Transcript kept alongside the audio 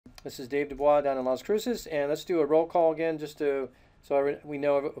This is Dave Dubois down in Las Cruces, and let's do a roll call again just to we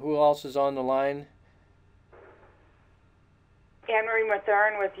know who else is on the line. Anne-Marie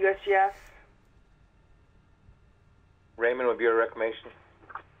Mathern with USGS. Raymond with Bureau of Reclamation.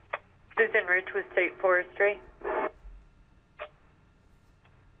 Susan Rich with State Forestry.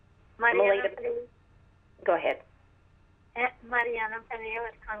 Mariana Pereira. Go ahead. Mariana Pereira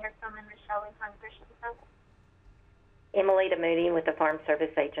with Congresswoman Michelle with Congress's Office. Emelita Moody with the Farm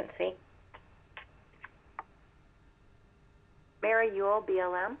Service Agency. Mary Ewell,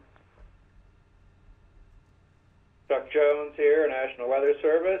 BLM. Chuck Jones here, National Weather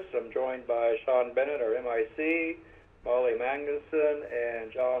Service. I'm joined by Sean Bennett, our MIC, Molly Magnuson,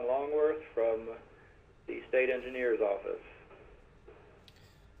 and John Longworth from the State Engineer's Office.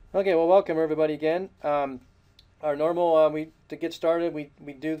 Okay, well, welcome everybody again. Our normal, to get started, we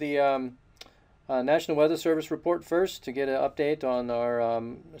do the National Weather Service report first to get an update on our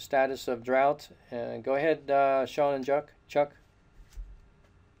status of drought. Go ahead, Sean and Chuck.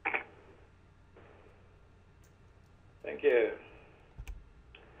 Thank you.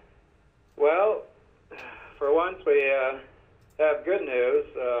 Well, for once we have good news.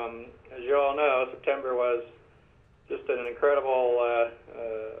 As you all know, September was just an incredible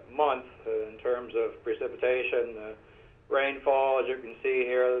month in terms of precipitation. Rainfall, as you can see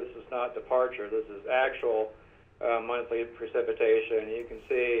here, this is not departure, this is actual monthly precipitation. You can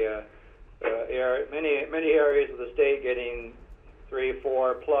see many areas of the state getting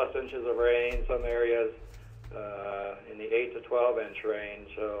 3-4 plus inches of rain, some areas in the 8 to 12 inch range,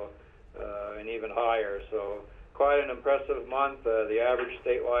 so and even higher. So quite an impressive month. The average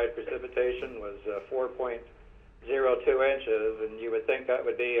statewide precipitation was 4.02 inches, and you would think that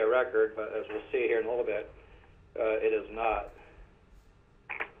would be a record, but as we'll see here in a little bit, it is not.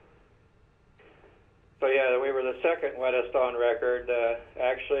 So yeah, we were the second wettest on record,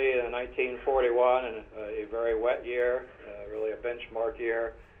 actually in 1941, and a very wet year, really a benchmark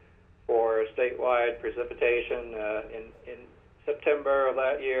year for statewide precipitation. In September of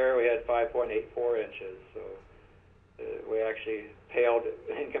that year, we had 5.84 inches, so we actually paled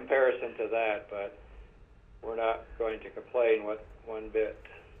in comparison to that, but we're not going to complain one bit.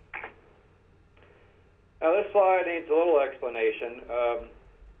 Now this slide needs a little explanation.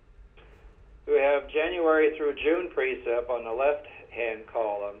 We have January through June precip on the left-hand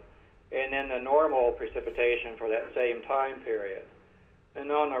column, and then the normal precipitation for that same time period.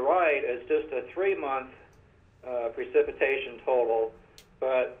 And on the right is just a 3-month precipitation total,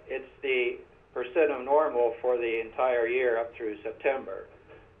 but it's the percent of normal for the entire year up through September.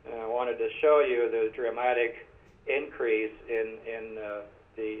 And I wanted to show you the dramatic increase in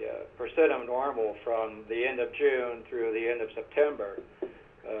the percent of normal from the end of June through the end of September.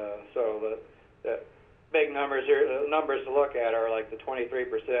 So the big numbers here, the numbers to look at are like the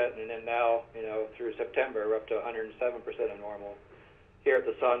 23%, and then now, through September, we're up to 107% of normal here at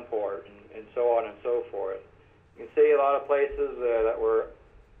the Sunport, and so on and so forth. You can see a lot of places that were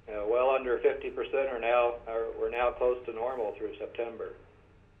well under 50% we're now close to normal through September.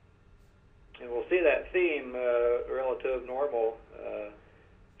 And we'll see that theme, relative normal,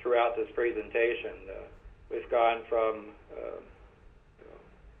 throughout this presentation. We've gone from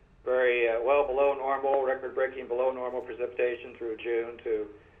very well below normal, record-breaking below normal precipitation through June to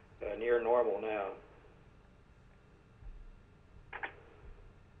near normal now.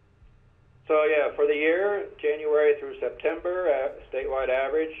 So yeah, for the year, January through September, statewide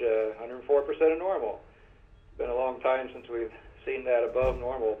average, 104% of normal. It's been a long time since we've seen that above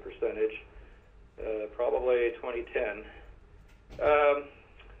normal percentage, probably 2010.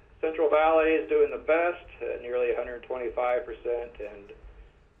 Central Valley is doing the best, nearly 125%, and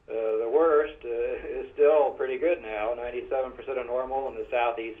the worst is still pretty good now, 97% of normal in the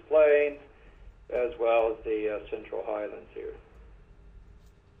Southeast Plains, as well as the Central Highlands here.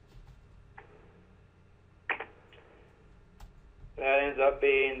 That ends up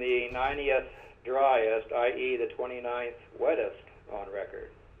being the 90th driest, i.e. the 29th wettest on record.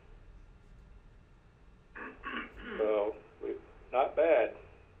 So, not bad.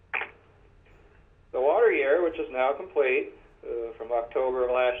 The water year, which is now complete, from October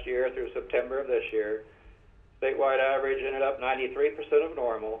of last year through September of this year, statewide average ended up 93% of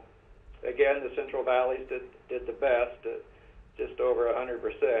normal. Again, the Central Valleys did the best, at just over 100%,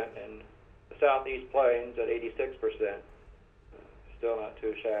 and the Southeast Plains at 86%. Still not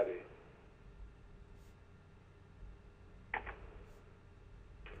too shabby.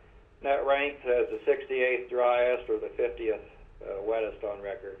 That ranked as the 68th driest or the 50th wettest on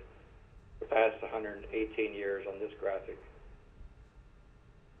record the past 118 years on this graphic.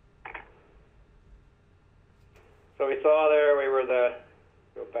 So we saw there we were the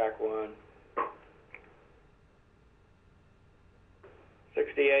Go back one.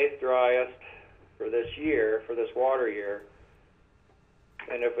 68th driest for this year, for this water year.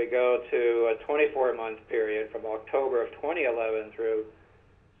 And if we go to a 24-month period from October of 2011 through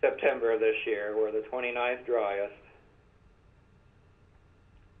September of this year, we're the 29th driest.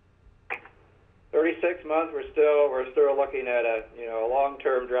 36 months, we're still looking at a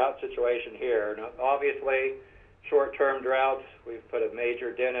long-term drought situation here. Now, obviously, short-term droughts, we've put a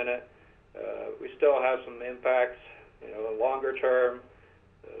major dent in it. We still have some impacts. Longer term,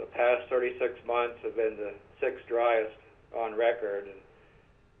 the past 36 months have been the 6th driest on record. And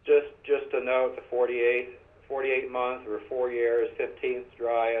just to note, the 48 month or 4 years, 15th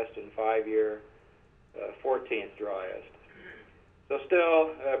driest, and 5 year, 14th driest. So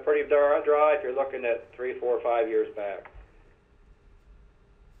still pretty dry if you're looking at 3, 4, 5 years back.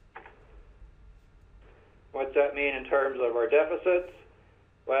 What's that mean in terms of our deficits?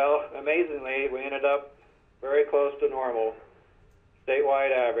 Well, amazingly, we ended up very close to normal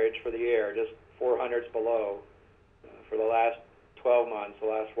statewide average for the year, just 0.04 below for the last 12 months, the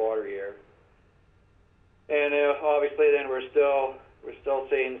last water year. And obviously, then we're still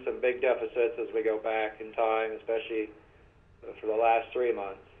seeing some big deficits as we go back in time, especially for the last 3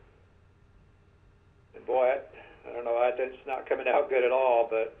 months. And boy, I don't know, it's not coming out good at all,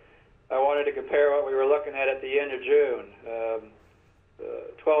 but I wanted to compare what we were looking at the end of June.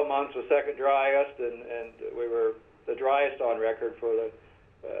 12 months was second driest, and we were the driest on record for the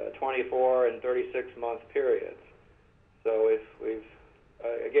 24 and 36 month periods. So we've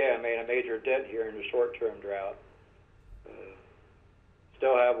again made a major dent here in the short-term drought.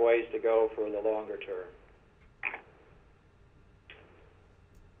 Still have ways to go for the longer term.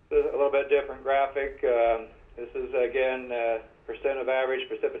 This is a little bit different graphic. This is again percent of average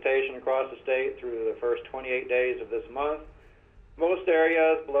precipitation across the state through the first 28 days of this month. Most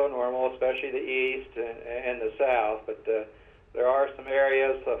areas below normal, especially the east and the south, but there are some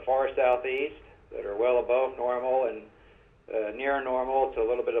areas far southeast that are well above normal and near normal to a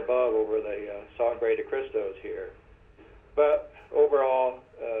little bit above over the Sangre de Cristos here. But overall,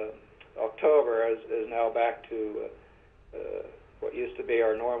 October is now back to what used to be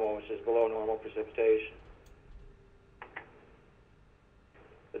our normal, which is below normal precipitation.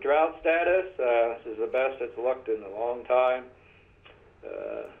 The drought status, this is the best it's looked in a long time.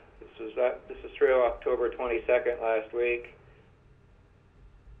 This is through October 22nd last week.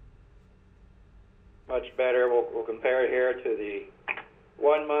 Much better. We'll compare it here to the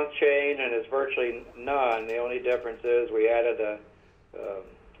 1 month change, and it's virtually none. The only difference is we added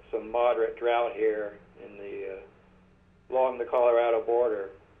some moderate drought here in along the Colorado border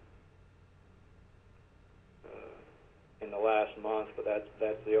in the last month, but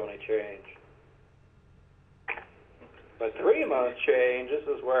that's the only change. But 3 month change, this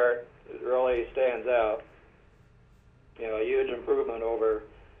is where it really stands out. A huge improvement over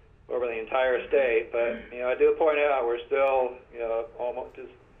the entire state. But I do point out we're still almost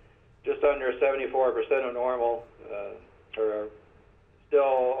just under 74% of normal, or still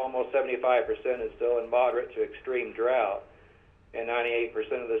almost 75% is still in moderate to extreme drought, and 98%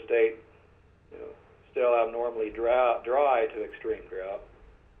 of the state still abnormally dry to extreme drought.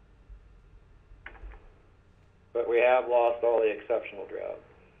 But we have lost all the exceptional drought.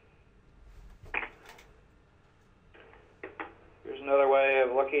 Here's another way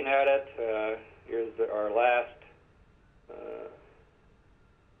of looking at it. Here's our last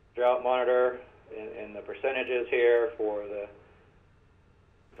drought monitor and the percentages here for the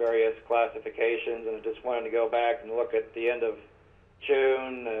various classifications. And I just wanted to go back and look at the end of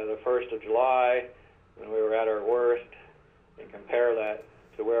June, the 1st of July, when we were at our worst, and compare that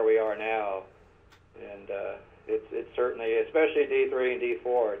to where we are now. And it's certainly, especially D3 and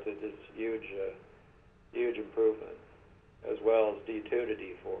D4, it's huge improvement, as well as D2 to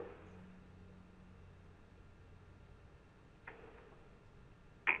D4.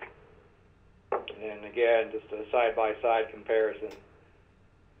 And again, just a side-by-side comparison.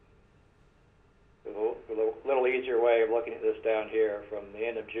 A little easier way of looking at this down here from the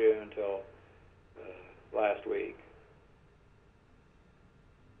end of June until last week.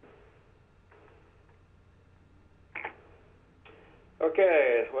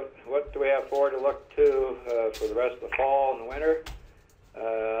 Okay, what do we have forward to look to for the rest of the fall and the winter?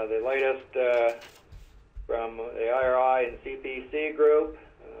 The latest from the IRI and CPC group,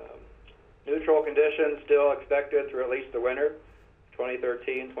 neutral conditions still expected through at least the winter,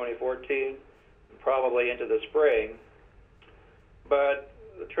 2013, 2014, and probably into the spring. But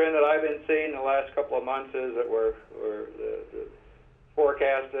the trend that I've been seeing the last couple of months is that the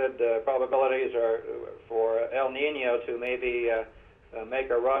forecasted probabilities are for El Nino to maybe make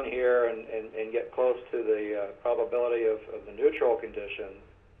a run here and get close to the probability of the neutral condition.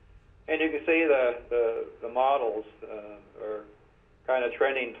 And you can see the models are kind of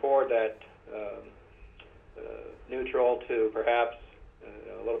trending toward that neutral to perhaps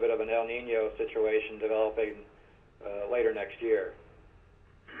a little bit of an El Nino situation developing later next year.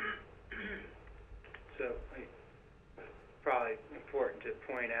 So probably important to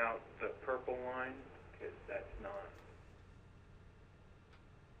point out the purple line, because that's not.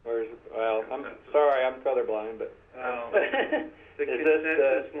 Well, I'm sorry, I'm colorblind, but The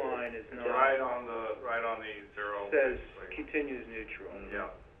consensus line is not. Right on the zero. Says continues neutral. Yeah.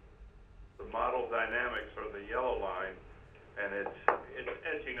 The model dynamics are the yellow line, and it's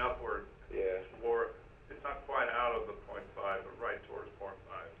edging upward. Yeah. Or it's not quite out of the 0.5, but right towards 0.5.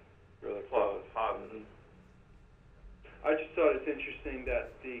 Really close. Positive. I just thought it's interesting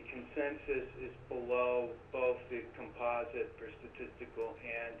that the consensus is below both the composite for statistical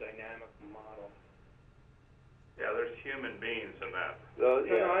and dynamic model. Yeah, there's human beings in that. So,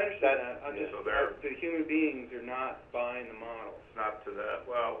 No, I understand that. So they're The human beings are not buying the models. not to that.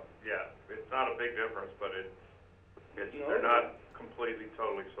 Well, yeah, it's not a big difference, but it's No. they're not completely,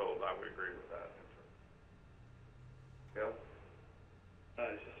 totally sold. I would agree with that. Yeah.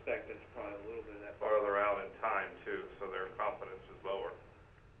 I suspect it's probably a little bit of that. Farther out in time too, so their confidence is lower.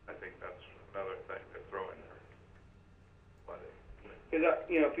 I think that's another thing to throw in there. Because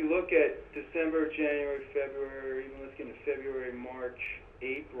if you look at December, January, February, even let's get into February, March,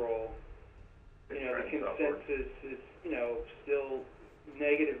 April, the consensus is still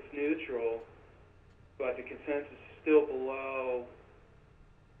negative neutral, but the consensus is still below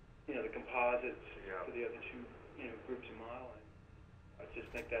the composites for the other two groups of modeling. I just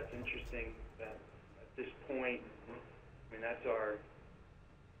think that's interesting that at this point, I mean that's our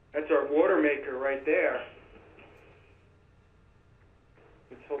water maker right there.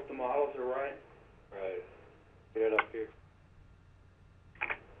 Let's hope the models are right. Right. Get it up here.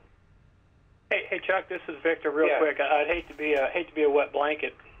 Hey Chuck, this is Victor. Real quick, I'd hate to be a wet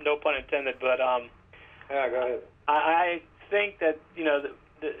blanket, no pun intended, but yeah, go ahead. I think that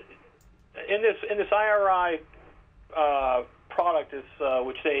in this IRI product is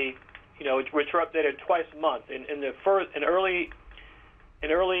which they which are updated twice a month. In early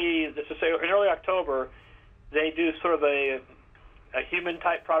October, they do sort of a human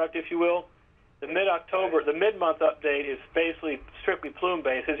type product, if you will. The mid-October, the mid-month update is basically strictly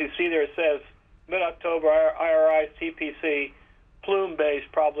plume-based. As you see there, it says mid-October IRI CPC plume-based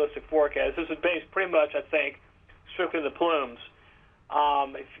probabilistic forecast. This is based pretty much, I think, strictly on the plumes.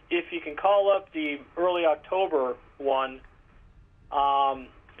 If you can call up the early October one,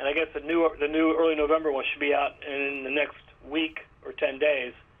 and I guess the new early November one should be out in the next week or 10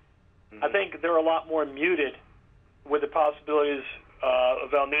 days. I think they're a lot more muted with the possibilities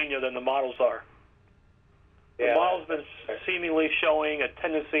of El Nino than the models are. The model's been seemingly showing a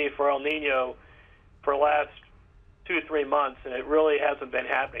tendency for El Nino for the last 2-3 months, and it really hasn't been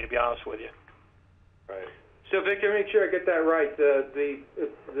happening, to be honest with you. Right. So, Victor, make sure I get that right.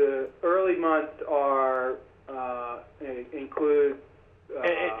 The early months are include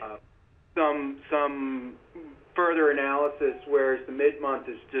some further analysis, whereas the mid-month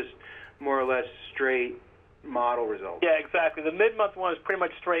is just more or less straight model results. Yeah, exactly. The mid-month one is pretty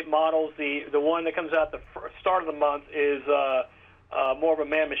much straight models. The one that comes out the start of the month is more of a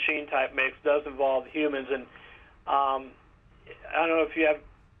man-machine type mix. Does involve humans, and I don't know if you have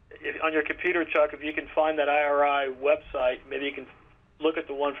on your computer, Chuck, if you can find that IRI website, maybe you can look at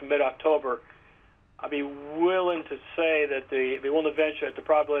the one from mid-October. I'd be willing to say that be willing to venture that the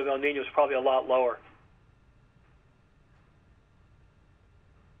probability of El Nino is probably a lot lower.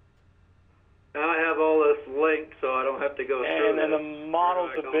 Now I have all this linked, so I don't have to go through And the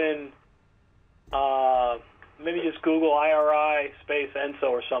models have been, maybe just Google IRI space ENSO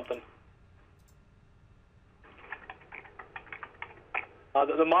or something.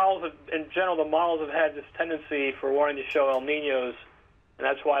 The models have, in general, the models have had this tendency for wanting to show El Ninos, and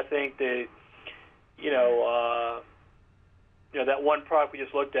that's why I think that one product we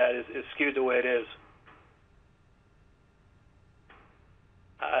just looked at is skewed the way it is.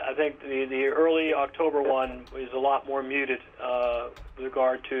 I think the early October one is a lot more muted with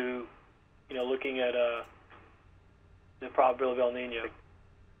regard to, looking at the probability of El Nino.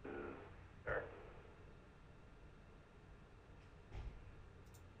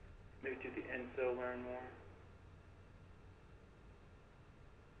 Maybe do the ENSO learn more.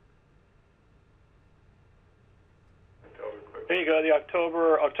 There you go, the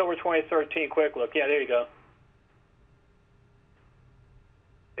October 2013 quick look. Yeah, there you go.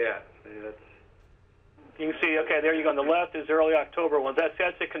 Yeah, that's. You can see, okay, there you go. On the left is the early October one. That's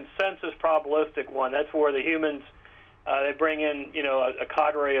a consensus probabilistic one. That's where the humans, they bring in, you know, a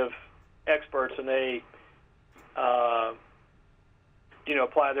cadre of experts, and they, you know,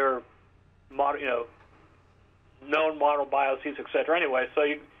 apply their model, you know, known model biases, et cetera. Anyway, so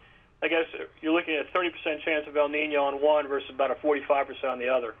I guess you're looking at a 30% chance of El Nino on one versus about a 45% on the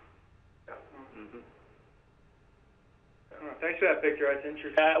other. Thanks for that, Victor. That's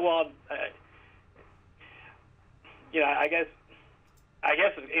interesting. You know, I guess,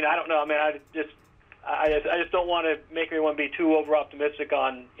 you know, I don't know. I mean, I just don't want to make everyone be too over optimistic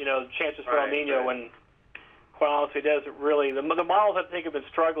on, you know, chances for El Nino when, quite honestly, it doesn't really. The models I think have been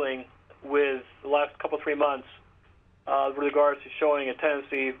struggling with the last couple 3 months with regards to showing a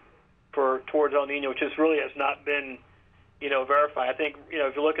tendency towards El Nino, which just really has not been, you know, verified. I think, you know,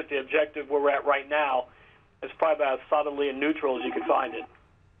 if you look at the objective where we're at right now, it's probably about as solidly in neutral as you can find it.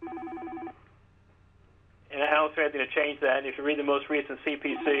 And I don't see anything to change that. And if you read the most recent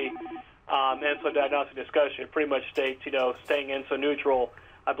CPC ENSO diagnostic discussion, it pretty much states, you know, staying ENSO neutral,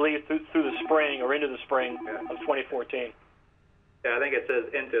 I believe, through the spring or into the spring of 2014. Yeah, I think it says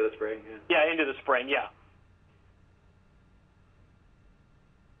into the spring. Yeah, into the spring, yeah.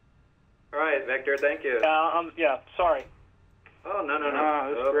 All right, Victor, thank you. Yeah, sorry. Oh, no.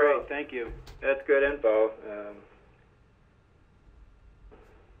 That's great. Thank you. That's good info.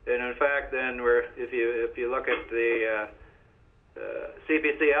 And in fact, then if you look at the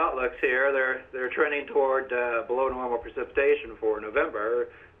CPC outlooks here, they're trending toward below normal precipitation for November,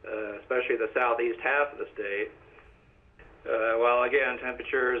 especially the southeast half of the state. While again,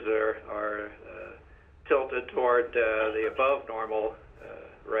 temperatures are tilted toward the above normal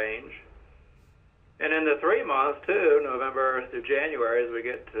range. And in the 3 months too, November through January, as we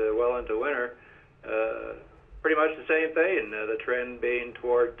get well into winter, pretty much the same thing. The trend being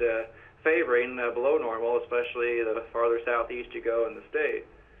toward favoring below normal, especially the farther southeast you go in the state.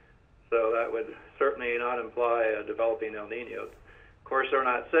 So that would certainly not imply developing El Nino. Of course, they're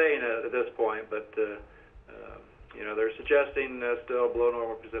not saying it at this point, but you know, they're suggesting still below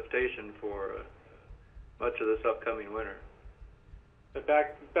normal precipitation for much of this upcoming winter. But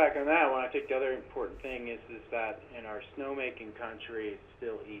back on that one, I think the other important thing is that in our snowmaking country, it's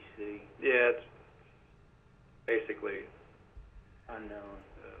still EC. Yeah, it's basically unknown.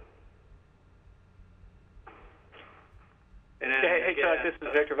 Hey, Chuck, this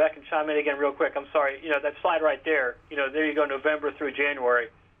is Victor. If I can chime in again real quick. I'm sorry. You know, that slide right there, you know, there you go, November through January.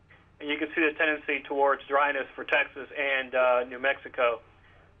 And you can see the tendency towards dryness for Texas and New Mexico,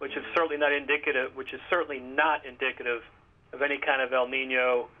 which is certainly not indicative of any kind of El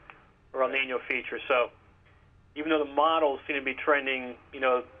Nino or El Nino feature. So even though the models seem to be trending, you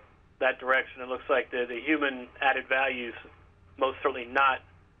know, that direction, it looks like the human added values most certainly not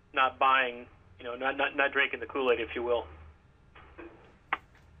buying, you know, not drinking the Kool-Aid, if you will.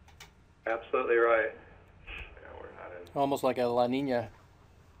 Absolutely right. Almost like a La Nina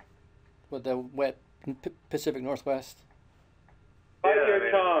with the wet Pacific Northwest. Bite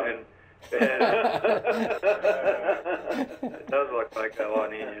your tongue. It does look like a La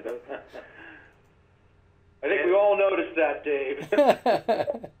Nina, doesn't it? I think we all noticed that, Dave.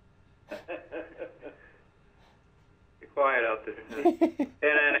 Be quiet out there. And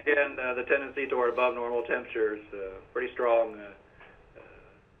then again, the tendency toward above normal temperatures, pretty strong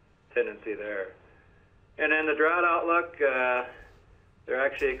tendency there. And then the drought outlook, they're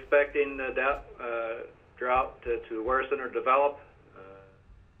actually expecting the drought to worsen or develop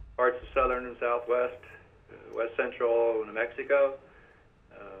parts of southern and southwest, west central New Mexico.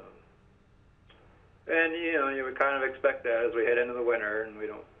 And, you know, you would kind of expect that as we head into the winter and we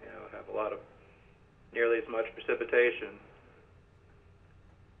don't, you know, have a lot of nearly as much precipitation.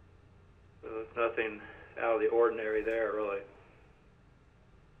 So it's nothing out of the ordinary there, really.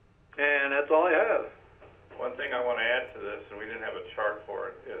 And that's all I have. One thing I want to add to this, and we didn't have a chart for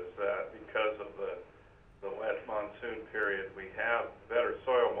it, is that because of the wet monsoon period, we have better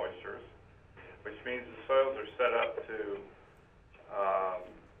soil moistures, which means the soils are set up to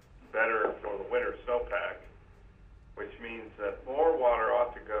better for the winter snowpack, which means that more water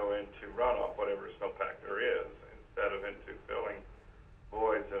ought to go into runoff, whatever snowpack there is, instead of into filling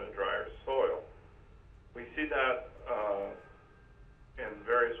voids in a drier soil. We see that in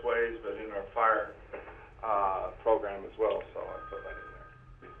various ways, but in our fire program as well, so I put that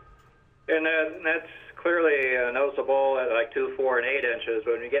in there. And that's clearly noticeable at like 2, 4, and 8 inches.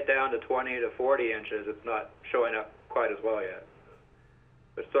 But when you get down to 20 to 40 inches, it's not showing up quite as well yet.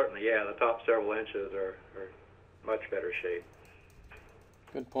 But certainly, yeah, the top several inches are much better shape.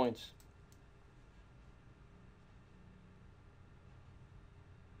 Good points.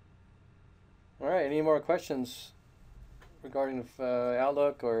 All right. Any more questions regarding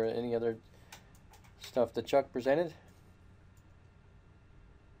Outlook or any other stuff that Chuck presented?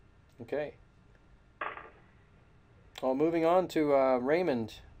 Okay. Well, moving on to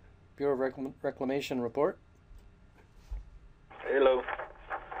Raymond, Bureau of Reclamation report. Hello.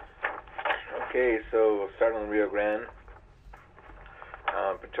 Okay, so starting on Rio Grande.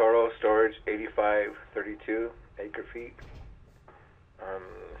 Petoro storage 8532 acre feet.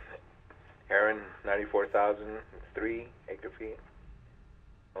 Aaron 94,003 acre feet.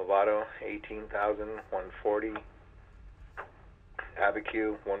 Novato 18,140.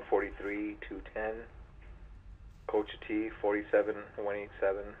 Abiquiu 143,210. Cochiti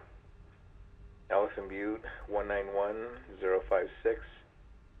 47,187. Elephant Butte 191,056.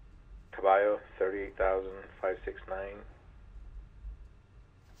 Caballo 38,569.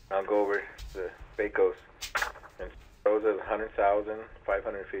 I'll go over the Pecos. And Rosa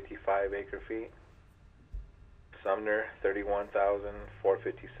 100,555 acre feet. Sumner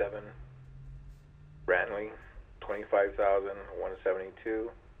 31,457. Brantley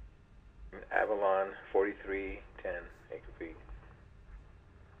 25,172. And Avalon 4310 acre feet.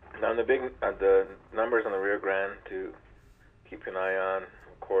 Now the numbers on the Rio Grande to keep an eye on,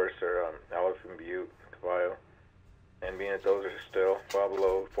 of course, are Elephant Butte, Caballo, and being that those are still well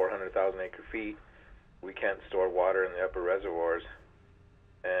below 400,000 acre feet, we can't store water in the upper reservoirs,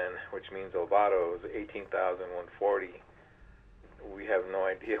 and which means Novato is 18,140. We have no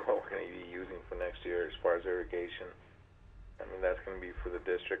idea what we're going to be using for next year as far as irrigation. I mean, that's going to be for the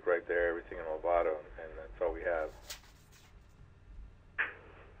district right there, everything in Novato, and that's all we have.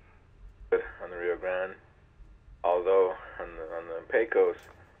 On the Rio Grande, although on the Pecos,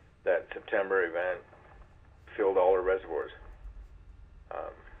 that September event filled all our reservoirs.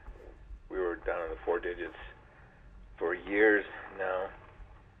 We were down in the 4 digits for years now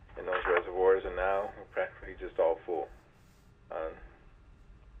in those reservoirs, and now we're practically just all full. But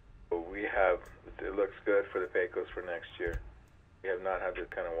it looks good for the Pecos for next year. We have not had this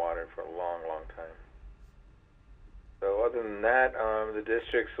kind of water for a long, long time. So other than that, the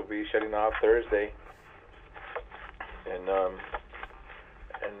districts will be shutting off Thursday, and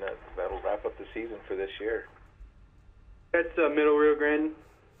that'll wrap up the season for this year. That's Middle Rio Grande?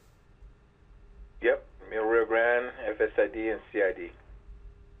 Yep, Middle Rio Grande, FSID, and CID.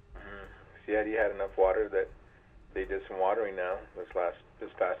 CID had enough water that they did some watering now this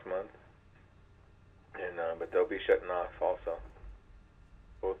past month, and but they'll be shutting off also,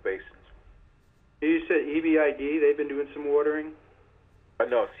 both basins. You said EBID, they've been doing some watering?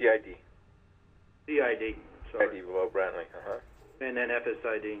 No, CID. CID, sorry. CID below Brantley, And then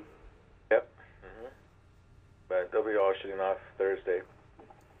FSID. Yep. But they'll be all shutting off Thursday.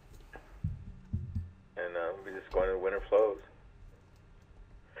 And we'll be just going to winter flows.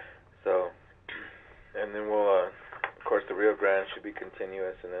 So, and then we'll, of course, the Rio Grande should be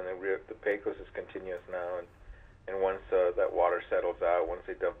continuous, and then the Pecos is continuous now, and once that water settles out, once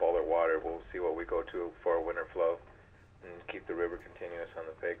they dump all their water, we'll see what we go to for a winter flow and keep the river continuous on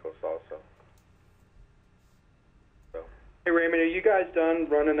the Pecos also. So. Hey, Raymond, are you guys done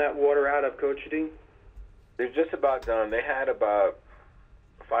running that water out of Cochiti? They're just about done. They had about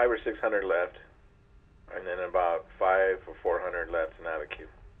 500 or 600 left, and then about 500 or 400 left in Abiquiu.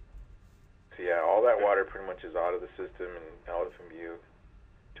 So yeah, all that water pretty much is out of the system in Elephant Butte,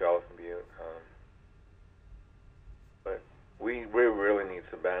 to Elephant Butte. But we really need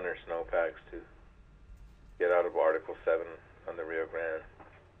some banner snowpacks to get out of Article 7 on the Rio Grande.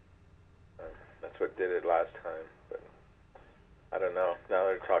 That's what did it last time, but I don't know. Now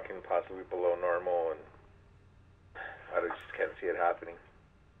they're talking possibly below normal, and I just can't see it happening.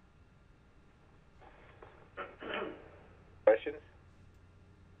 Questions?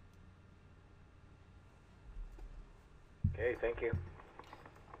 Okay, thank you.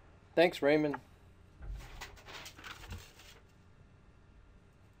 Thanks, Raymond.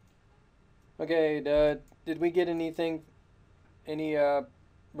 Okay, did we get any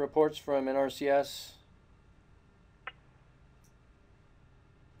reports from NRCS?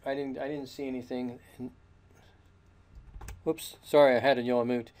 I didn't see anything. Whoops, sorry, I had it on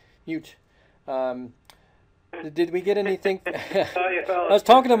mute. Did we get anything? I was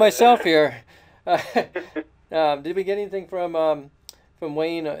talking to myself here. Did we get anything from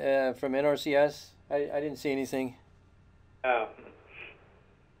Wayne from NRCS? I didn't see anything. Oh.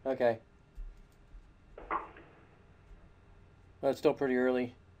 Okay. Well, it's still pretty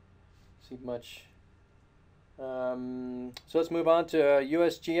early. See much. So let's move on to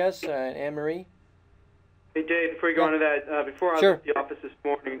USGS and Anne-Marie. Hey, Dave, before you go on to that, before I left the office this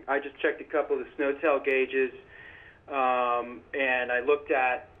morning, I just checked a couple of the snow tail gauges, and I looked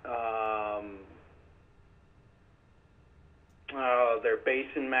at their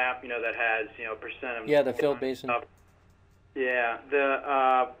basin map, that has, percent of Yeah, the filled basin. Yeah,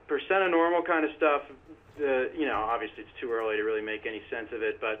 the percent of normal kind of stuff, obviously it's too early to really make any sense of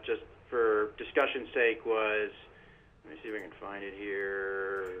it, but just for discussion's sake was, let me see if I can find it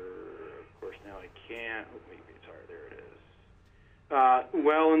here. Of course, now I can't. Oh, maybe it's hard. There it is.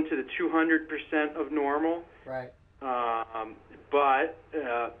 Well into the 200% of normal. Right. But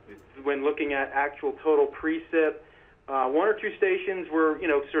when looking at actual total precip, one or two stations were,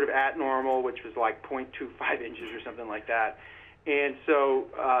 sort of at normal, which was like 0.25 inches or something like that. And so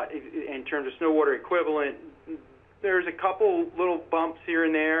in terms of snow water equivalent, there's a couple little bumps here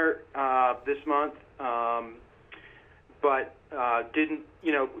and there this month, but didn't,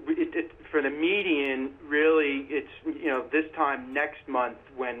 for the median, really, it's, this time next month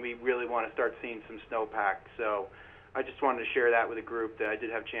when we really want to start seeing some snowpack. So I just wanted to share that with the group that I did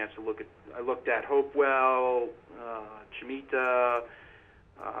have a chance to look at. I looked at Hopewell, Chimita,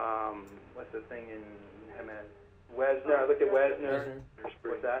 what's the thing in Wesner? I looked at Wesner.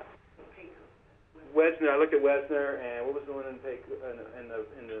 What's that? Wesner. I looked at Wesner, and what was the one in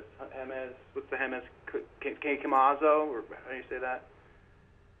the Jemez? What's the Jemez? Camazo, or how do you say that?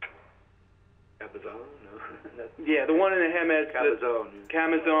 Cabazon? No. Yeah, the one in the Jemez. Cabazon.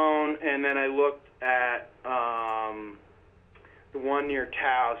 Camazone, and then I looked at the one near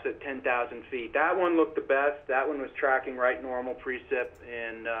Taos at 10,000 feet. That one looked the best. That one was tracking right normal precip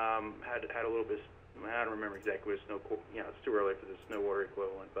and had a little bit. I don't remember exactly what snow. It's too early for the snow water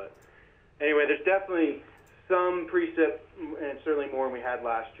equivalent, but anyway, there's definitely some precip, and certainly more than we had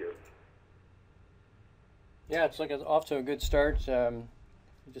last year. Yeah, it's like it's off to a good start.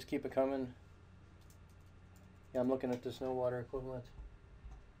 Just keep it coming. Yeah, I'm looking at the snow water equivalent.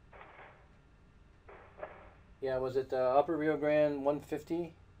 Yeah, was it Upper Rio Grande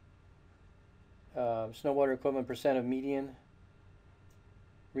 150? Snow water equivalent percent of median.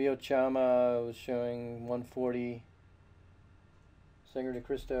 Rio Chama was showing 140. Sangre de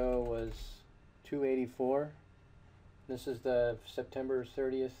Cristo was 284. This is the September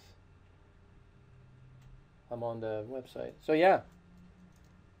 30th. I'm on the website. So yeah.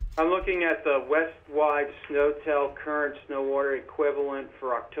 I'm looking at the West-wide SNOTEL current snow water equivalent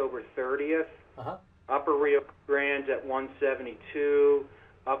for October 30th. Uh-huh. Upper Rio Grande at 172.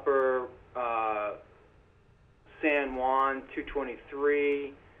 Upper San Juan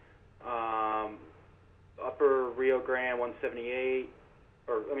 223. Upper Rio Grande 178.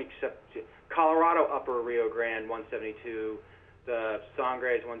 Colorado Upper Rio Grande 172. The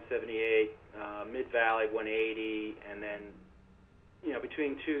Sangre is 178. Mid Valley 180, and then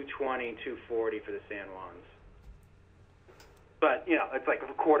between 220 and 240 for the San Juans. But it's like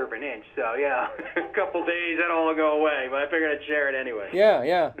a quarter of an inch, so yeah, a couple days that'll all go away. But I figured I'd share it anyway. Yeah,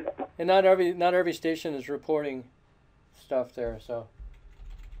 yeah, and not every station is reporting stuff there. So,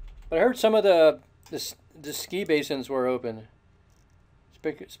 but I heard some of the ski basins were open,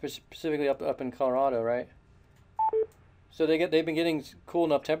 specifically up in Colorado, right? So they've been getting cool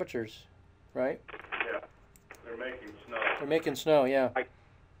enough temperatures, right? Yeah, they're making snow. They're making snow, yeah.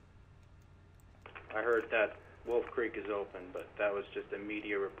 I heard that Wolf Creek is open, but that was just a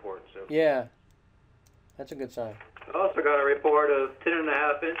media report. So yeah, that's a good sign. I also got a report of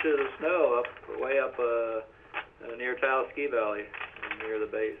 10.5 inches of snow way up near Taos Ski Valley, near the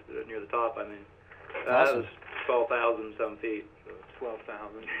base, near the top. I mean, that was 12,000 some feet. So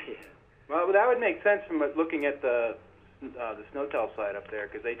 12,000. Yeah. Well, that would make sense from looking at the SNOTEL site up there,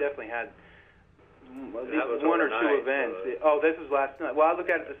 because they definitely had at least one or two events. This was last night. Well, I looked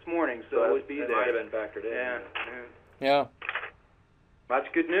at it this morning, so it would be there. It might have been factored in. Yeah. That's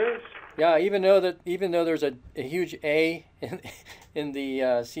good news. Yeah, even though there's a huge A in the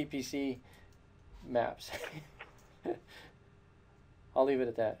CPC maps. I'll leave it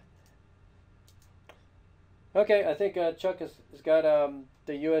at that. Okay, I think Chuck has got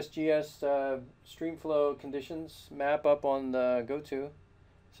the USGS streamflow conditions map up on the GoTo.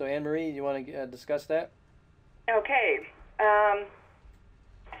 So Anne Marie, do you want to discuss that? Okay. So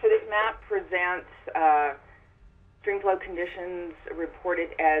this map presents streamflow conditions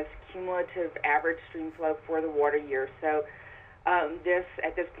reported as cumulative average streamflow for the water year. So this,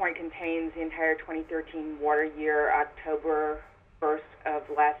 at this point, contains the entire 2013 water year, October 1st of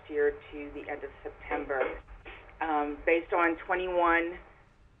last year to the end of September. Based on 21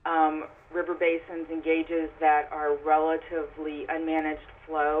 river basins and gauges that are relatively unmanaged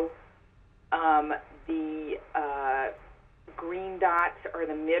flow, the green dots are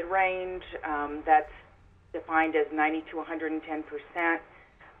the mid-range. That's defined as 90 to 110%.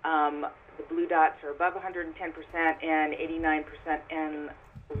 The blue dots are above 110%, and 89% and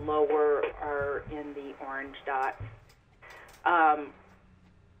lower are in the orange dots.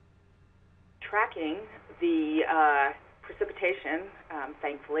 Tracking the precipitation,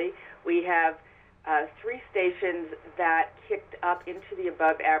 thankfully, we have 3 stations that kicked up into the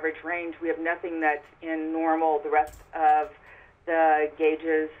above average range. We have nothing that's in normal. The rest of the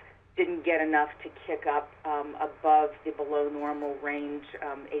gauges didn't get enough to kick up above the below normal range,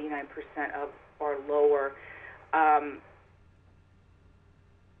 89% of or lower.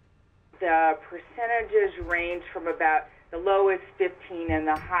 The percentages range from about the low is 15 and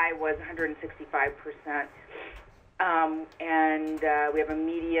the high was 165%. And we have a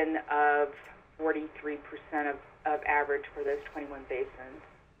median of 43% of average for those 21 basins.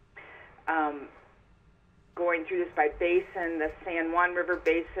 Going through this by basin, the San Juan River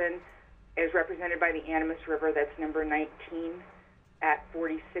Basin is represented by the Animas River, that's number 19, at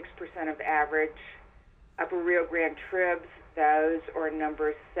 46% of average. Upper Rio Grande Tribs, those are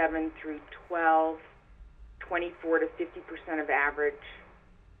numbers 7 through 12, 24 to 50% of average.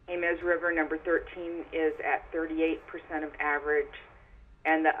 Jemez River, number 13, is at 38% of average.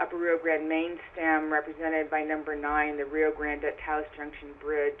 And the Upper Rio Grande main stem, represented by number 9, the Rio Grande at Taos Junction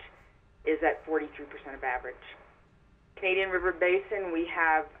Bridge, is at 43% of average. Canadian River Basin, we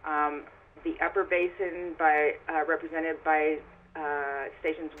have the upper basin represented by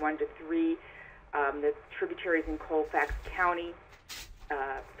stations 1 to 3, the tributaries in Colfax County,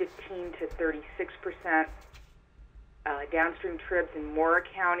 15 to 36%. Downstream tribs in Mora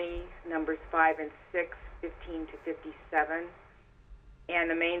County, numbers 5 and 6, 15 to 57. And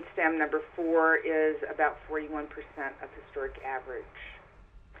the main stem, number 4, is about 41% of historic average.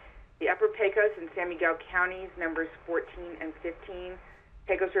 The Upper Pecos and San Miguel counties, numbers 14 and 15.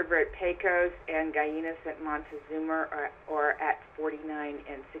 Pecos River at Pecos and Gallinas at Montezuma are at 49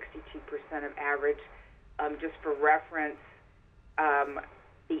 and 62% of average. Just for reference,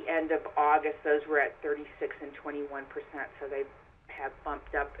 the end of August, those were at 36 and 21%, so they have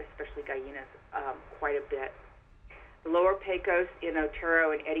bumped up, especially Gallinas, quite a bit. The Lower Pecos in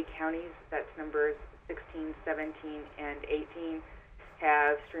Otero and Eddy counties, that's numbers 16, 17, and 18,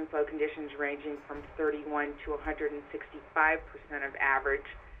 have stream flow conditions ranging from 31 to 165% of average.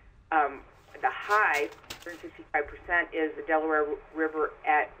 The high, 165%, is the Delaware River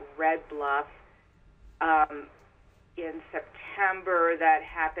at Red Bluff. In September, that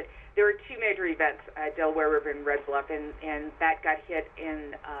happened. There were 2 major events at Delaware River and Red Bluff, and that got hit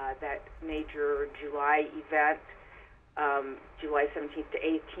in that major July event, July 17th to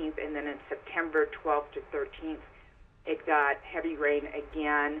 18th, and then in September 12th to 13th, it got heavy rain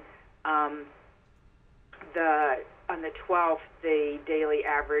again. On the 12th, the daily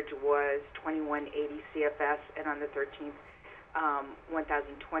average was 2180 CFS, and on the 13th,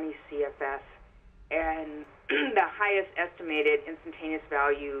 1020 CFS. And the highest estimated instantaneous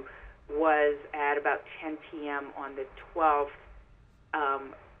value was at about 10 p.m. on the 12th,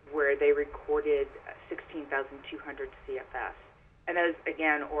 where they recorded 16,200 CFS. And those,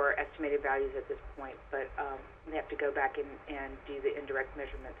 again, are estimated values at this point, but we have to go back and do the indirect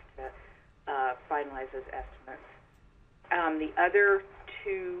measurements to finalize those estimates. The other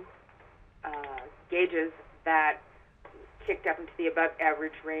 2 gauges that kicked up into the above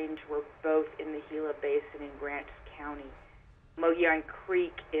average range were both in the Gila Basin in Grant County. Mogollon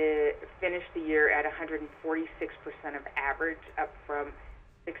Creek finished the year at 146% of average, up from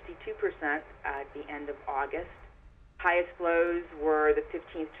 62% at the end of August. Highest flows were the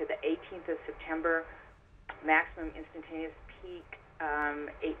 15th to the 18th of September. Maximum instantaneous peak,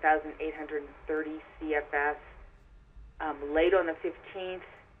 8,830 CFS. Late on the 15th,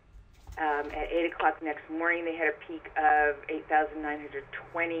 at 8 o'clock next morning, they had a peak of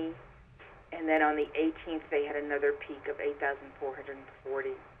 8,920. And then on the 18th, they had another peak of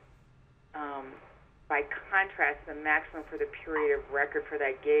 8,440. By contrast, the maximum for the period of record for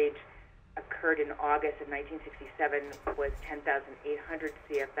that gauge occurred in August of 1967 was 10,800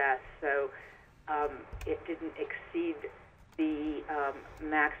 CFS. So it didn't exceed the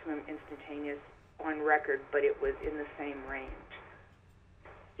maximum instantaneous on record, but it was in the same range.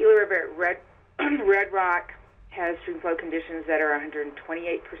 Gila River at Red Rock has stream flow conditions that are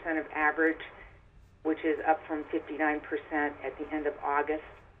 128% of average, which is up from 59% at the end of August.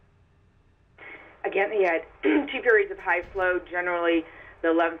 Again, they had 2 periods of high flow, generally the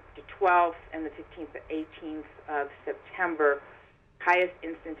 11th to 12th and the 15th to 18th of September. Highest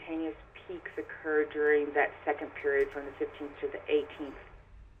instantaneous peaks occurred during that second period from the 15th to the 18th.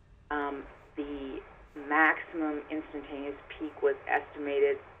 The maximum instantaneous peak was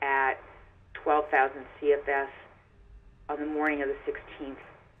estimated at 12,000 CFS on the morning of the 16th.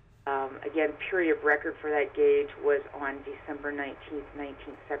 Again, period of record for that gauge was on December 19th,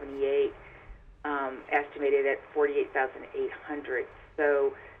 1978, estimated at 48,800.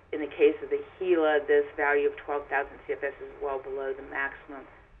 So in the case of the Gila, this value of 12,000 CFS is well below the maximum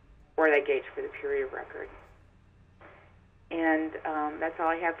for that gauge for the period of record. And that's all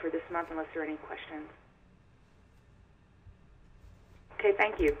I have for this month, unless there are any questions. Okay,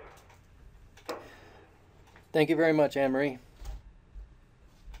 thank you. Thank you very much, Anne-Marie.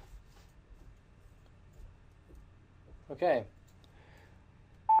 Okay.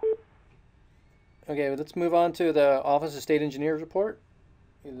 Okay, well, let's move on to the Office of State Engineers report.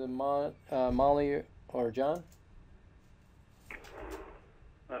 Either Molly or John.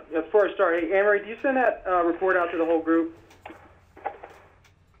 Before I start, hey, Anne-Marie, do you send that report out to the whole group?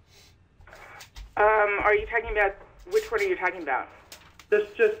 Are you talking about, which one are you talking about?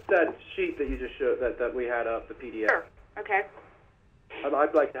 Just that sheet that you just showed, that we had up, the PDF. Sure, okay.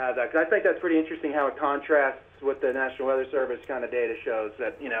 I'd like to have that, because I think that's pretty interesting how it contrasts what the National Weather Service kind of data shows,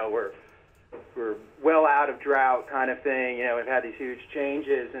 that, you know, we're well out of drought kind of thing. You know, we've had these huge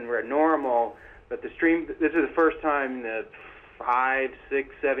changes and we're at normal, but this is the first time in the 5,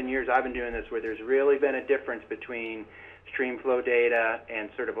 6, 7 years I've been doing this where there's really been a difference between stream flow data and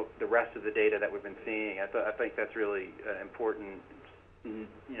sort of the rest of the data that we've been seeing. I think that's really important, you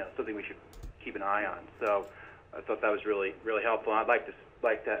know, something we should keep an eye on. So I thought that was really, really helpful. I'd like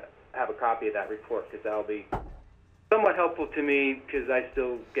to have a copy of that report, because that'll be somewhat helpful to me, because I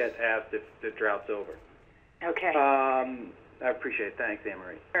still get asked if the drought's over. Okay. I appreciate it. Thanks,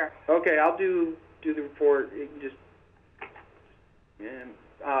 Anne-Marie. Sure. Okay, I'll do the report.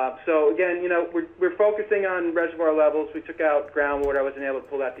 So again, you know, we're focusing on reservoir levels. We took out groundwater. I wasn't able to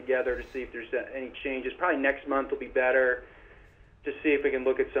pull that together to see if there's any changes. Probably next month will be better, to see if we can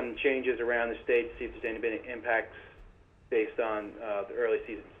look at some changes around the state, to see if there's any impacts based on the early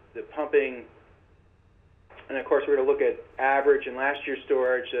seasons, the pumping. And of course, we're going to look at average and last year's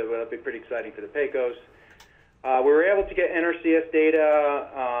storage. So that'll be pretty exciting for the PECOS. We were able to get NRCS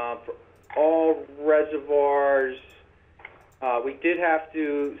data for all reservoirs. We did have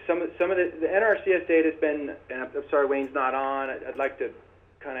to, some of the NRCS data has been, and I'm sorry Wayne's not on, I'd like to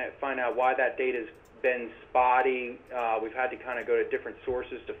kind of find out why that data's been spotty. We've had to kind of go to different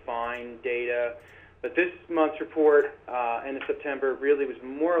sources to find data. But this month's report, end of September, really was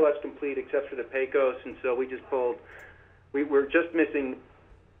more or less complete except for the PECOS, and so we just pulled, we were just missing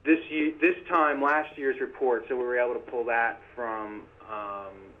this time last year's report, so we were able to pull that from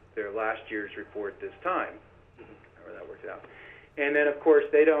their last year's report this time. However that works out. And then, of course,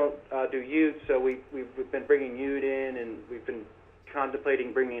 they don't do Ute, so we've been bringing Ute in, and we've been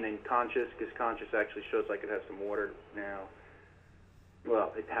contemplating bringing in Conscious, because Conscious actually shows like it has some water now.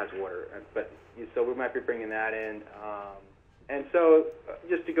 Well, it has water, but so we might be bringing that in. And so,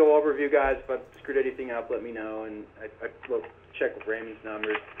 just to go over with you guys, if I've screwed anything up, let me know, and I will check with Raymond's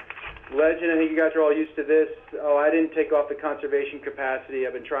numbers. Legend, I think you guys are all used to this. Oh, I didn't take off the conservation capacity.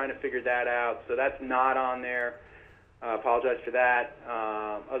 I've been trying to figure that out, so that's not on there. Apologize for that.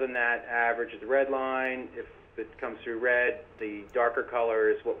 Other than that, average is the red line. If it comes through red, the darker color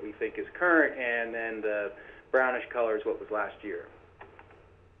is what we think is current, and then the brownish color is what was last year.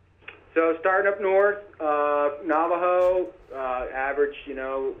 So starting up north, Navajo, average, you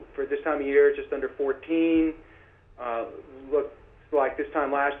know, for this time of year, just under 14. Looks like this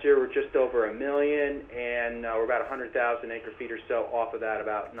time last year we're just over 1 million, and we're about 100,000 acre-feet or so off of that,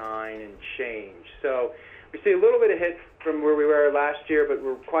 about 9 and change. So we see a little bit of hit from where we were last year, but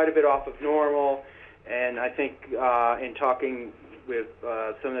we're quite a bit off of normal. And I think in talking with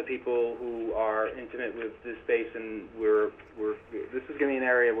some of the people who are intimate with this basin, this is going to be an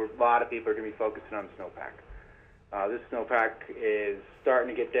area where a lot of people are going to be focusing on snowpack. This snowpack is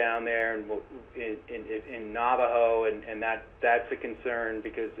starting to get down there in Navajo, and that's a concern,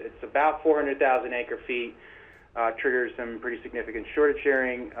 because it's about 400,000 acre-feet. Triggers some pretty significant shortage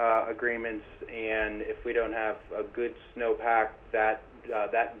sharing agreements, and if we don't have a good snowpack, that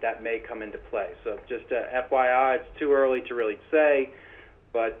may come into play. So just FYI, it's too early to really say,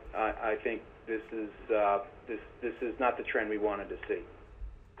 but I think this is not the trend we wanted to see.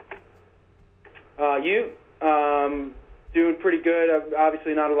 Ute, doing pretty good.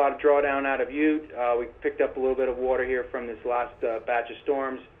 Obviously not a lot of drawdown out of Ute. We picked up a little bit of water here from this last batch of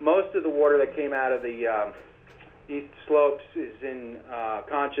storms. Most of the water that came out of the east slopes is in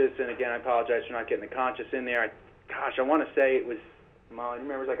Conscious, and again, I apologize for not getting the Conscious in there. Gosh, I want to say it was, Molly, I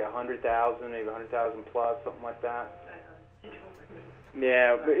remember it was like 100,000, maybe 100,000 plus, something like that.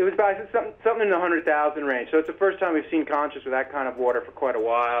 Yeah, it was about something in the 100,000 range. So it's the first time we've seen Conscious with that kind of water for quite a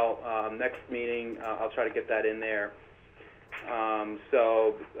while. Next meeting, I'll try to get that in there.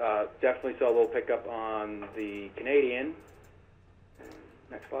 So definitely saw a little pickup on the Canadian.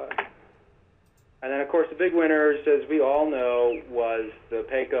 Next slide. And then, of course, the big winners, as we all know, was the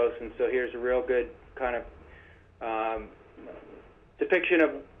Pecos, and so here's a real good kind of depiction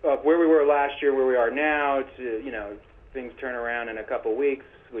of where we were last year, where we are now. It's, you know, things turn around in a couple weeks,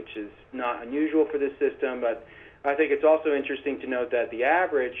 which is not unusual for this system, but I think it's also interesting to note that the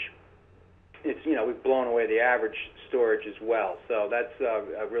average, it's, you know, we've blown away the average storage as well. So that's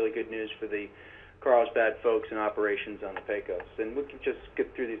a really good news for the Carlsbad folks and operations on the Pecos. And we can just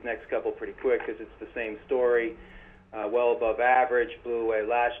skip through these next couple pretty quick because it's the same story. Well above average, blew away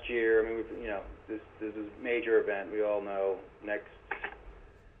last year. I mean, you know, this is a major event. We all know. Next,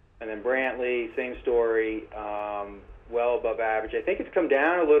 and then Brantley, same story. Well above average. I think it's come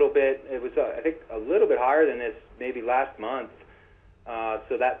down a little bit. It was, I think, a little bit higher than this maybe last month.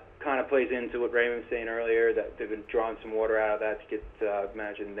 So that kind of plays into what Raymond was saying earlier, that they've been drawing some water out of that to get,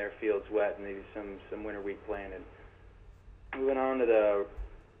 imagine, their fields wet and maybe some winter wheat planted. Moving on to the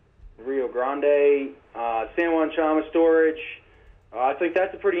Rio Grande, San Juan Chama storage. I think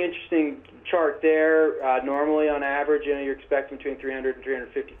that's a pretty interesting chart there. Normally, on average, you know, you're expecting between 300 and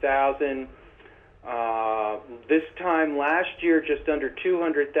 350,000. This time last year, just under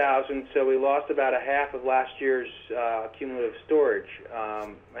 200,000, so we lost about a half of last year's cumulative storage.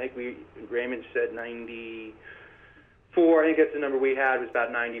 I think Raymond said 94. I think that's the number we had, was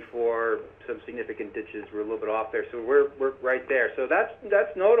about 94. Some significant ditches were a little bit off there, so we're right there. So that's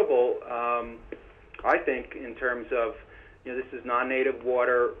notable, I think, in terms of, you know, this is non-native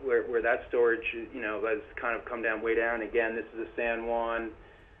water where that storage, you know, has kind of come down way down. Again, this is a San Juan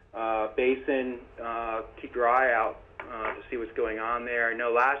basin. Keep your eye out to see what's going on there. I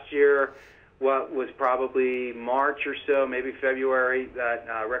know last year, what was probably March or so, maybe February, that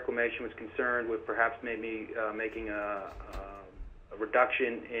Reclamation was concerned with perhaps maybe making a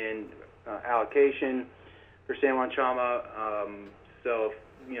reduction in allocation for San Juan Chama. So,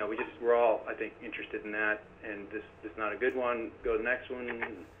 you know, we're all, I think, interested in that, and this is not a good one. Go to the next one.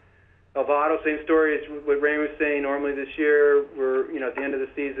 Elvado, same story as what Raymond was saying. Normally this year, we're, you know, at the end of the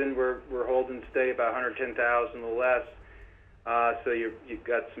season, we're holding steady about 110,000 or less. So you've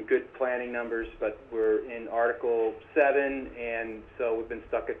got some good planning numbers, but we're in Article 7, and so we've been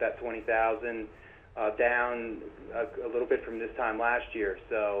stuck at that 20,000, down a little bit from this time last year.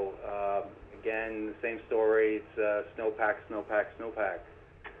 So again, the same story. It's snowpack, snowpack, snowpack.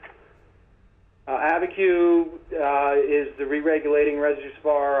 Abiquiu is the re-regulating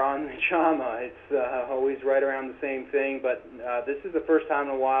reservoir on the Chama. It's always right around the same thing, but this is the first time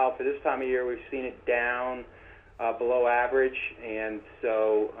in a while, for this time of year, we've seen it down below average, and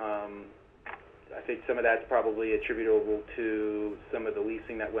so I think some of that's probably attributable to some of the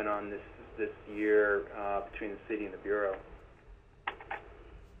leasing that went on this year between the city and the Bureau.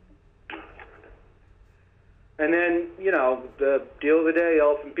 And then, you know, the deal of the day,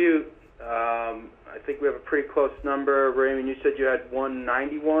 Elephant Butte. I think we have a pretty close number. Raymond, you said you had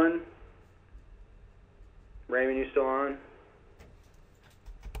 191. Raymond, you still on?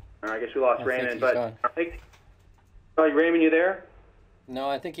 I guess we lost Raymond, but gone. I think. Oh, Raymond, you there? No,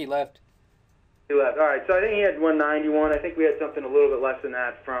 I think he left. He left. All right, so I think he had 191. I think we had something a little bit less than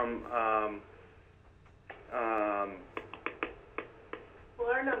that from. Well,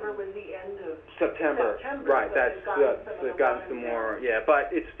 our number was the end of September. Right, that's they've gotten some more. Yeah, but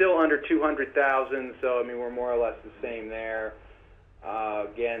it's still under 200,000. So I mean, we're more or less the same there.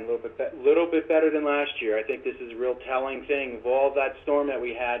 Again, a little bit better than last year. I think this is a real telling thing. Of all that storm that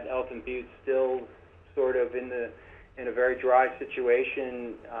we had, Elephant Butte still sort of in a very dry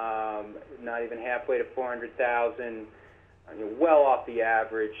situation. Not even halfway to 400,000. Well off the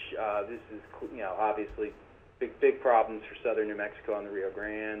average. This is, you know, obviously. Big problems for southern New Mexico on the Rio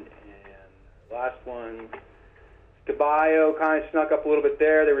Grande. And last one, Caballo kind of snuck up a little bit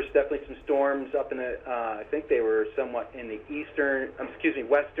there. There was definitely some storms up in the, I think they were somewhat in the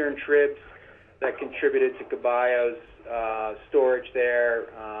western tribs that contributed to Caballo's storage there.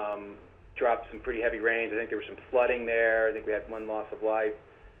 Dropped some pretty heavy rains. I think there was some flooding there. I think we had one loss of life.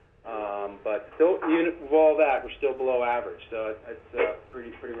 But still, even with all that, we're still below average. So it's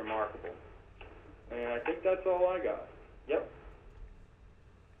pretty remarkable. And I think that's all I got. Yep.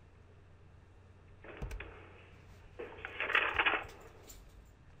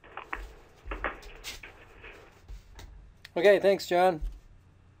 Okay, thanks, John.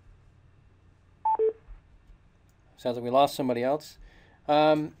 Sounds like we lost somebody else.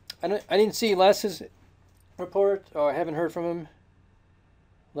 I didn't see Les's report, or I haven't heard from him.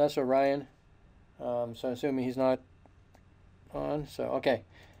 Les or Ryan. So I'm assuming he's not on. So okay.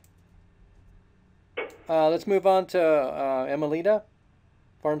 Let's move on to Emelita,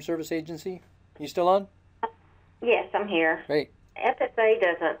 Farm Service Agency. You still on? Yes, I'm here. Great. FSA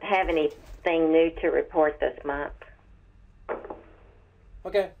doesn't have anything new to report this month.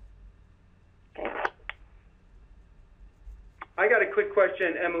 Okay. I got a quick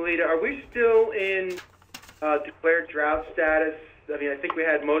question, Emelita. Are we still in declared drought status? I mean, I think we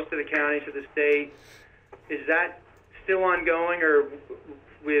had most of the counties of the state. Is that still ongoing, or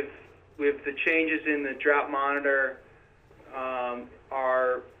with the changes in the drought monitor,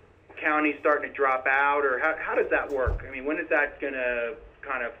 are counties starting to drop out, or how does that work? I mean, when is that going to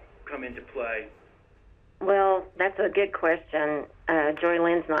kind of come into play? Well, that's a good question. Joy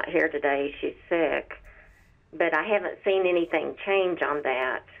Lynn's not here today. She's sick. But I haven't seen anything change on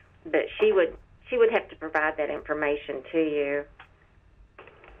that. But she would have to provide that information to you.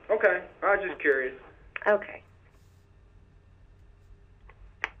 Okay. I was just curious. Okay.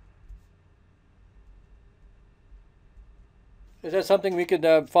 Is that something we could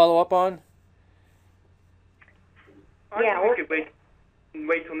follow up on? I think we could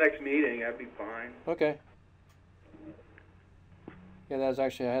wait till next meeting. That'd be fine. Okay. Yeah, that was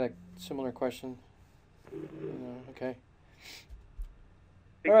actually, I had a similar question. Okay.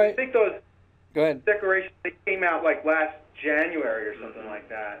 All right. I think those Go ahead. declarations, they came out like last January or something like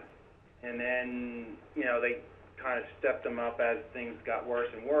that. And then, they kind of stepped them up as things got worse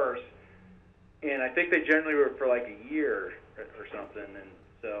and worse. And I think they generally were for like a year or something. And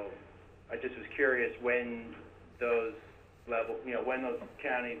so I just was curious when those when those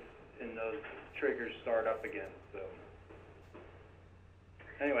counties and those triggers start up again. So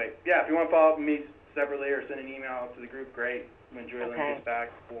anyway, yeah, if you want to follow up with me separately or send an email to the group, great. When Joy Lynn gets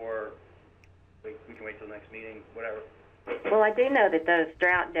back, or we can wait till next meeting, whatever. Well, I do know that those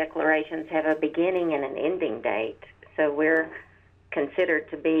drought declarations have a beginning and an ending date. So we're considered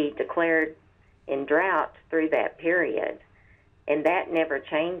to be declared in drought through that period. And that never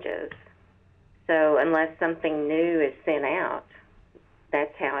changes. So unless something new is sent out,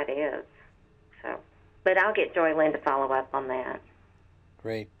 that's how it is. So, but I'll get Joy Lynn to follow up on that.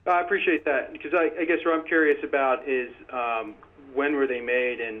 Great. I appreciate that, because I guess what I'm curious about is when were they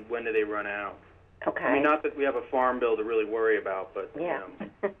made and when do they run out? Okay. I mean, not that we have a farm bill to really worry about, but yeah.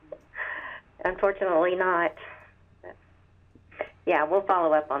 Unfortunately not. Yeah, we'll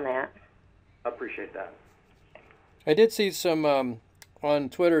follow up on that. I appreciate that. I did see some on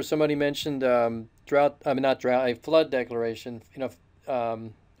Twitter. Somebody mentioned drought. I mean, not drought. A flood declaration. I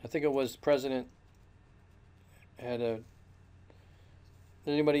think it was President had a.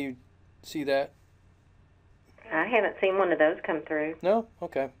 Did anybody see that? I haven't seen one of those come through. No.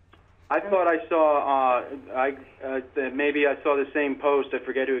 Okay. I thought I saw. Maybe I saw the same post. I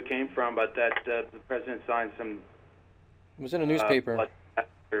forget who it came from, but that the president signed some. It was in a newspaper.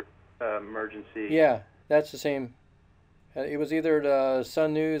 Emergency. Yeah, that's the same. It was either the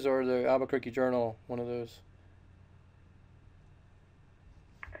Sun News or the Albuquerque Journal, one of those.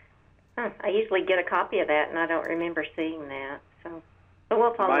 I usually get a copy of that, and I don't remember seeing that. So, but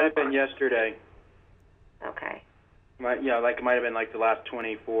we'll follow up. Might have been yesterday. Okay. Yeah, like it might have been like the last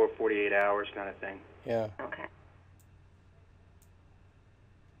 24, 48 hours kind of thing. Yeah. Okay.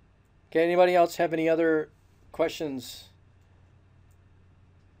 Okay. Anybody else have any other questions?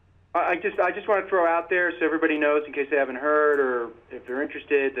 I just want to throw out there so everybody knows, in case they haven't heard or if they're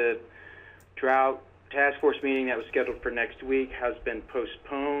interested, the drought task force meeting that was scheduled for next week has been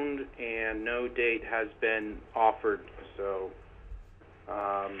postponed and no date has been offered. So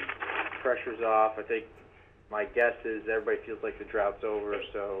pressure's off. I think my guess is everybody feels like the drought's over.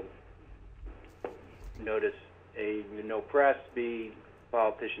 So notice A, no press, B,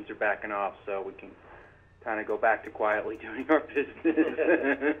 politicians are backing off, so we can kind of go back to quietly doing our business.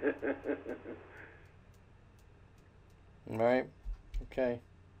 All right. Okay.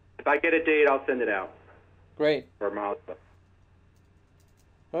 If I get a date, I'll send it out. Great. Or Molly.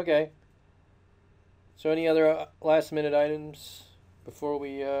 Okay. So any other last minute items before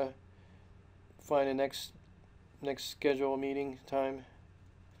we find a next schedule meeting time?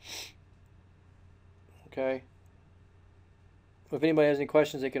 Okay. If anybody has any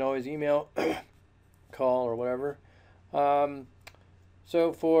questions, they can always email, call, or whatever.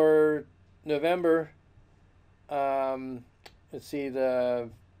 So for November, let's see, the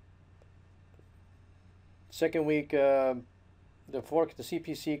second week, the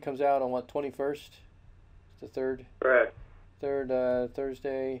CPC comes out on what, 21st? The third? Correct. Third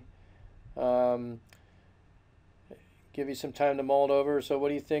Thursday. Give you some time to mull it over. So what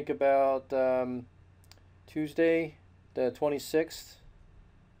do you think about Tuesday, the 26th?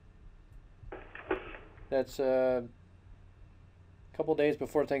 That's a couple days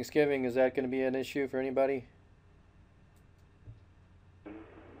before Thanksgiving. Is that going to be an issue for anybody?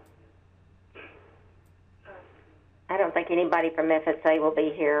 I don't think think anybody from FSA will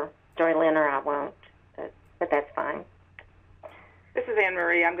be here. Joy Lynn or I won't, but that's fine. This is Anne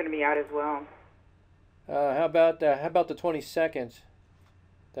Marie. I'm going to be out as well. How about the 22nd?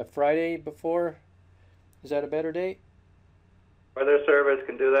 That Friday before? Is that a better date? Weather Service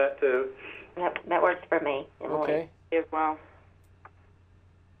can do that too. Yep, that works for me. Emily. Okay. As well.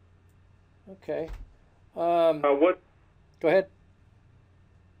 Okay. What? Go ahead.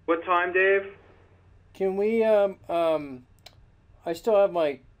 What time, Dave? Can we? I still have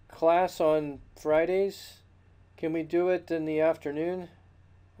my class on Fridays. Can we do it in the afternoon,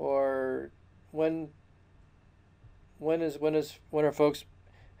 or when are folks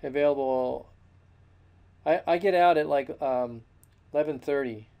available? I get out at like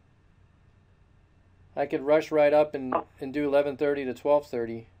 11:30. I could rush right up and do 11:30 to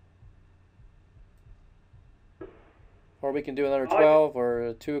 12:30. Or we can do another 12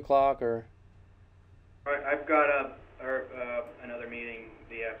 or 2 o'clock or. All right, I've got another meeting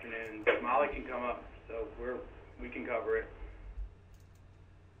the afternoon. Molly can come up, so we can cover it.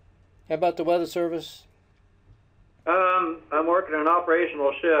 How about the Weather Service? I'm working an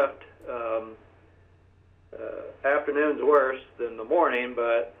operational shift. Afternoon's worse than the morning,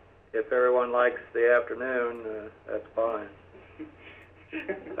 but if everyone likes the afternoon, that's fine.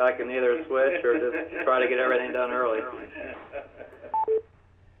 I can either switch or just try to get everything done early.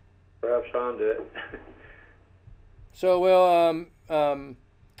 Or have Sean do it. So we'll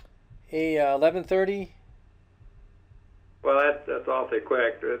 11:30. Well, that's awfully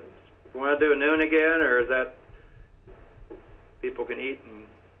quick. You want to do noon again, or is that people can eat and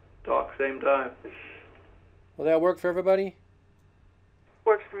talk same time? Will that work for everybody?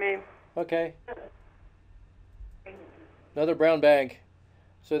 Works for me. Okay. Another brown bag.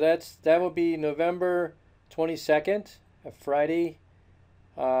 So that will be November 22nd, a Friday,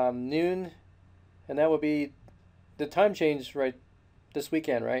 noon, and that will be the time change right this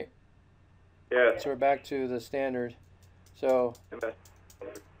weekend, right? Yeah. So we're back to the standard. So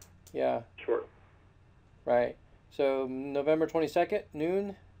yeah. Short. Right. So November 22nd,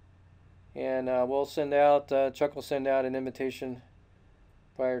 noon, and we'll send out. Chuck will send out an invitation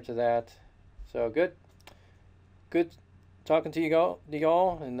prior to that. So good talking to you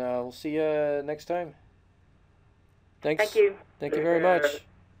all, and we'll see you next time. Thanks. Thank you. Thank you very much.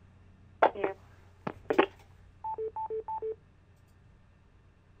 Yeah.